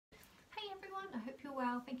I hope you're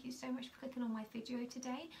well. Thank you so much for clicking on my video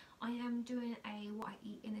today. I am doing a what I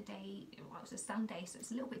eat in a day. Well, it's a Sunday, so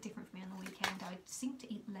it's a little bit different for me on the weekend. I seem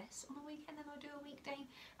to eat less on a weekend than I do a weekday,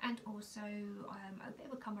 and also a bit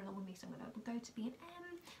of a come along with me, so I'm going to go to B&M.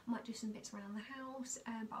 I might do some bits around the house,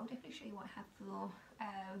 but I'll definitely show you what I have for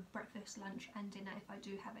breakfast, lunch and dinner if I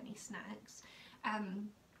do have any snacks.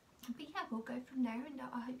 But yeah, we'll go from there, and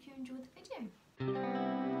I hope you enjoy the video.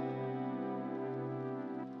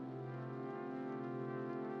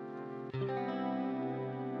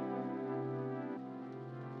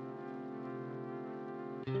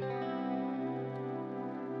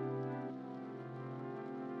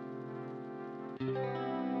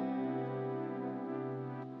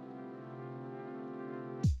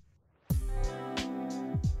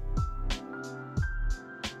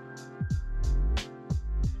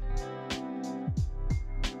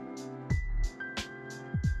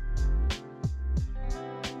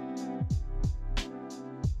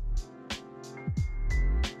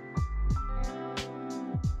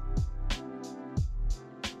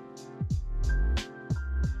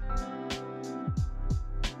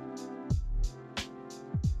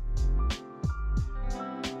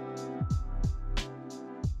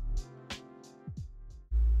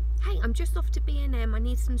 I'm just off to B&M. I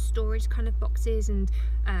need some storage kind of boxes and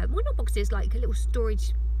well, not boxes, like little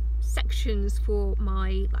storage sections for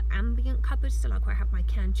my like ambient cupboards, so like where I have my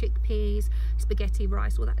canned chickpeas, spaghetti,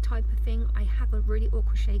 rice, all that type of thing. I have a really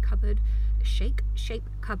awkward shape cupboard.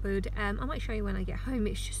 I might show you when I get home.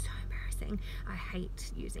 It's just so embarrassing. I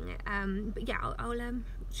hate using it. But yeah, I'll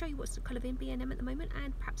show you what's kind of in B&M at the moment,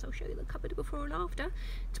 and perhaps I'll show you the cupboard before and after,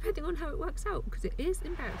 depending on how it works out, because it is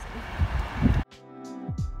embarrassing.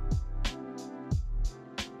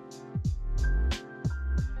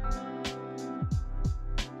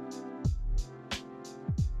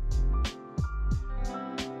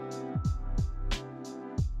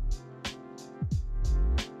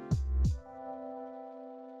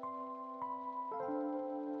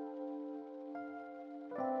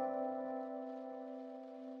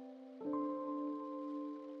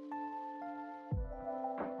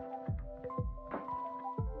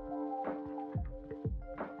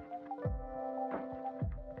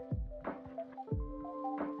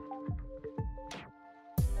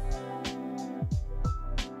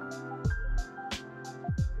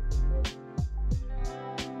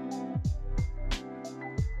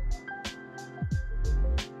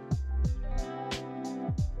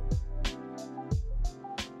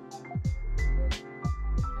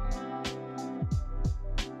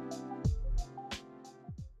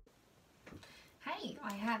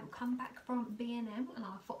 I have come back from B&M and I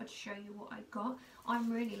thought I'd show you what I got.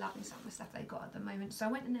 I'm really loving some of the stuff they got at the moment. So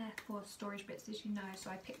I went in there for storage bits, as you know, so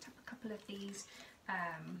I picked up a couple of these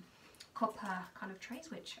copper kind of trays,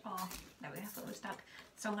 which are, there we go, I thought it was stuck.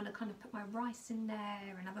 So I'm going to kind of put my rice in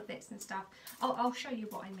there and other bits and stuff. I'll show you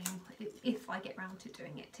what I mean if I get round to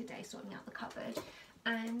doing it today, sorting out the cupboard.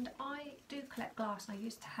 And I do collect glass, and I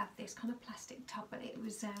used to have this kind of plastic tub, but it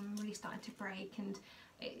was really starting to break, and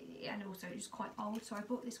also it was quite old, so I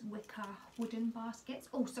bought this wicker wooden baskets.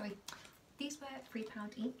 Oh sorry, these were £3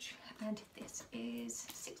 each, and this is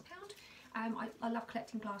 £6. I love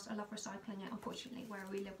collecting glass, I love recycling it. Unfortunately where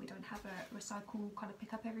we live we don't have a recycle kind of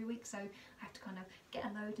pick up every week, so I have to kind of get a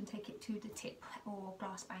load and take it to the tip or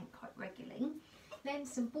glass bank quite regularly. Then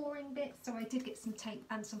some boring bits, so I did get some tape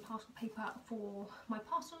and some parcel paper for my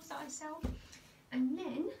parcels that I sell. And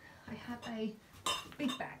then I have a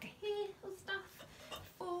big bag here of stuff.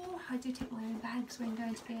 I do take my own bags when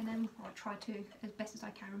going to B&M, or I try to as best as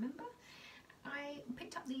I can remember. I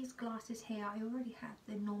picked up these glasses here. I already have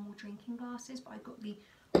the normal drinking glasses, but I got the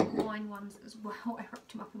wine ones as well. I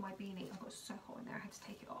wrapped them up in my beanie. I got so hot in there I had to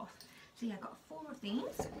take it off. So yeah, I got 4 of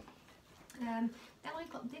these. Then I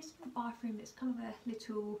got this from the bathroom. It's kind of a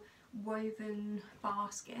little woven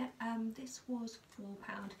basket. This was £4.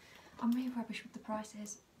 I'm really rubbish with the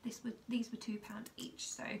prices. These were £2 each,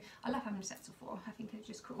 so I love having sets of 4. I think it's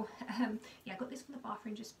just cool. Yeah, I got this from the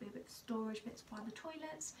bathroom, just a bit of storage bits by the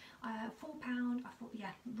toilets. £4. I thought, yeah,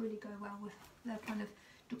 really go well with the kind of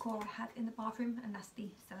decor I had in the bathroom, and that's the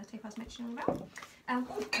sellotape I was mentioning about. I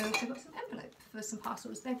also got some envelopes for some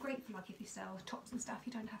parcels. They're great for like if you sell tops and stuff,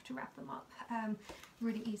 you don't have to wrap them up.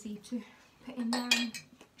 Really easy to put in there and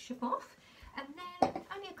ship off. And then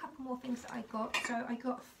only a couple more things that I got. So I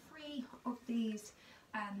got 3 of these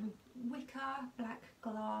wicker black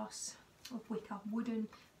glass, or wicker wooden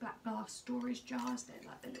black glass storage jars. They're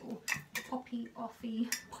like the little poppy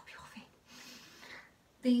offy,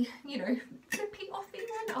 the, you know, flippy offy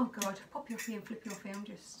one. Oh god, poppy offy and flippy offy. I'm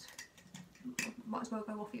just, might as well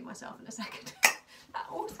go offy myself in a second.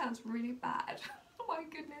 That all sounds really bad. Oh my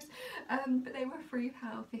goodness. But they were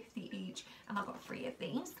 £3.50 each, and I got 3 of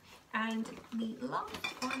these. And the last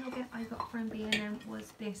final bit I got from B&M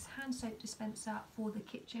was this hand soap dispenser for the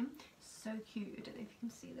kitchen. So cute. I don't know if you can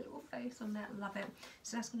see the little face on there. Love it.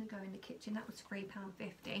 So that's going to go in the kitchen. That was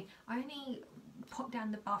 £3.50. I only popped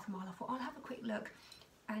down the bathroom aisle. I thought I'll have a quick look,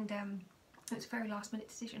 and it was a very last minute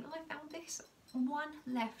decision. I found this one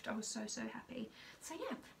left. I was so happy. So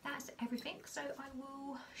yeah, that's everything. So I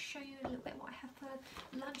will show you a little bit what I have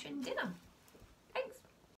for lunch and dinner. Thanks.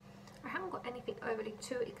 I haven't got anything overly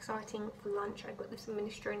too exciting for lunch. I got this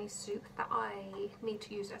minestrone soup that I need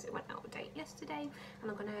to use as it went out of date yesterday, and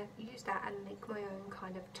I'm going to use that and make my own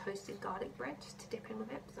kind of toasted garlic bread to dip in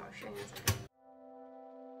with it. So I'll show you in a second.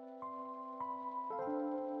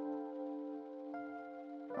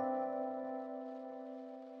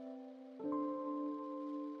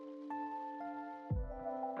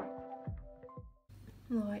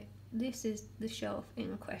 Right, this is the shelf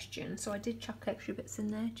in question. So I did chuck extra bits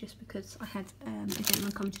in there just because I had a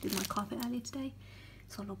gentleman come to do my carpet earlier today,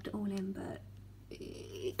 so I lobbed it all in, but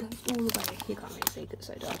it goes all the way. You can't really see because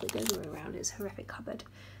it's so dark. It goes all the way around. It's a horrific cupboard.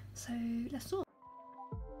 So let's sort.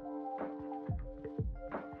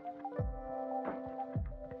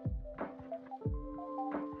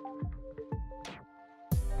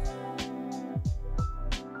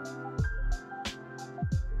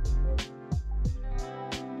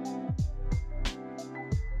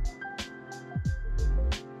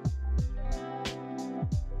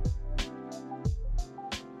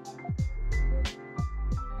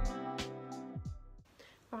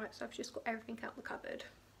 Right, so I've just got everything out the cupboard.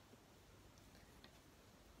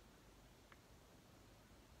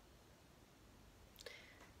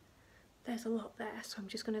 There's a lot there, so I'm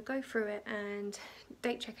just going to go through it and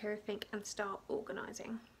date check everything and start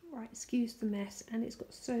organising. Right, excuse the mess, and it's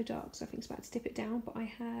got so dark, so I think it's about to tip it down, but I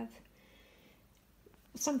have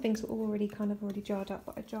some things were already jarred up,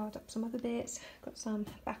 but I jarred up some other bits. Got some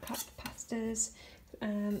backup pastas, so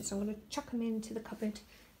I'm going to chuck them into the cupboard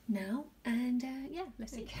now, and yeah,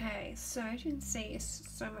 let's see. Okay, so as you can see, it's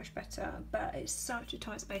so much better, but it's such a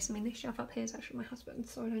tight space. I mean, this shelf up here is actually my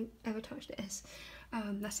husband's, so I don't ever touch this.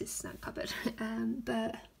 That's his snack cupboard. But I don't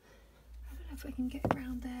know if I can get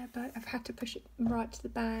around there, but I've had to push it right to the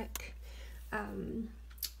back.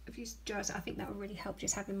 I've used jars. I think that will really help,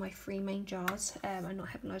 just having my 3 main jars and not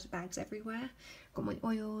having loads of bags everywhere. Got my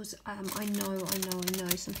oils. I know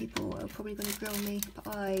some people are probably going to grill me,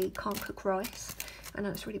 but I can't cook rice. I know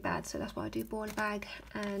it's really bad, so that's why I do boil a bag,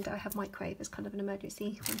 and I have microwave as kind of an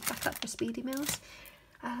emergency backup for speedy meals.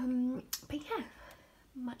 But yeah,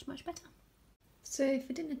 much better. So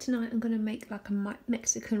for dinner tonight, I'm going to make like a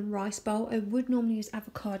Mexican rice bowl. I would normally use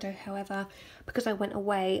avocado, however, because I went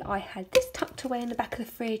away, I had this tucked away in the back of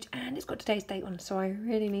the fridge, and it's got today's date on, so I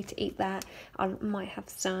really need to eat that. I might have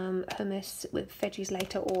some hummus with veggies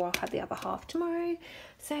later, or I'll have the other half tomorrow.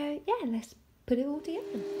 So yeah, let's put it all together.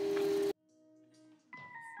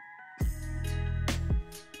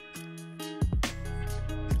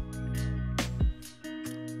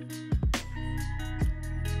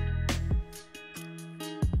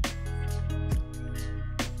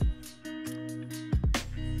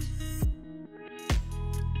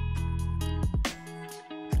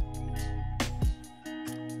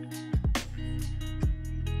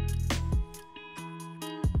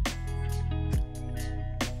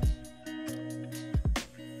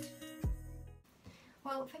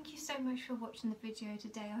 Well, thank you so much for watching the video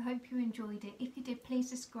today. I hope you enjoyed it. If you did, please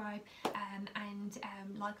subscribe and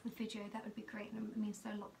like the video. That would be great, and it means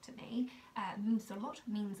a lot to me. Means a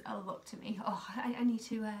lot to me. Oh, I need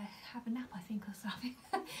to have a nap, I think, or something.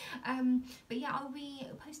 But yeah, I'll be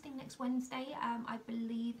posting next Wednesday. I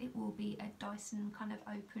believe it will be a Dyson kind of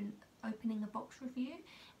opening a box review,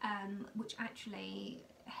 which actually,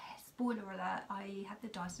 spoiler alert, I had the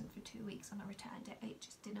Dyson for 2 weeks and I returned it. It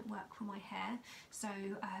just didn't work for my hair, so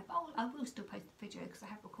I will still post the video because I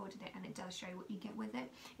have recorded it and it does show what you get with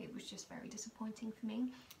it. It was just very disappointing for me.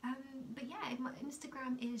 But yeah, my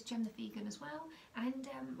Instagram is Gem the Vegan as well, and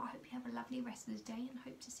I hope you have a lovely rest of the day and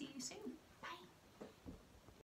hope to see you soon. Bye.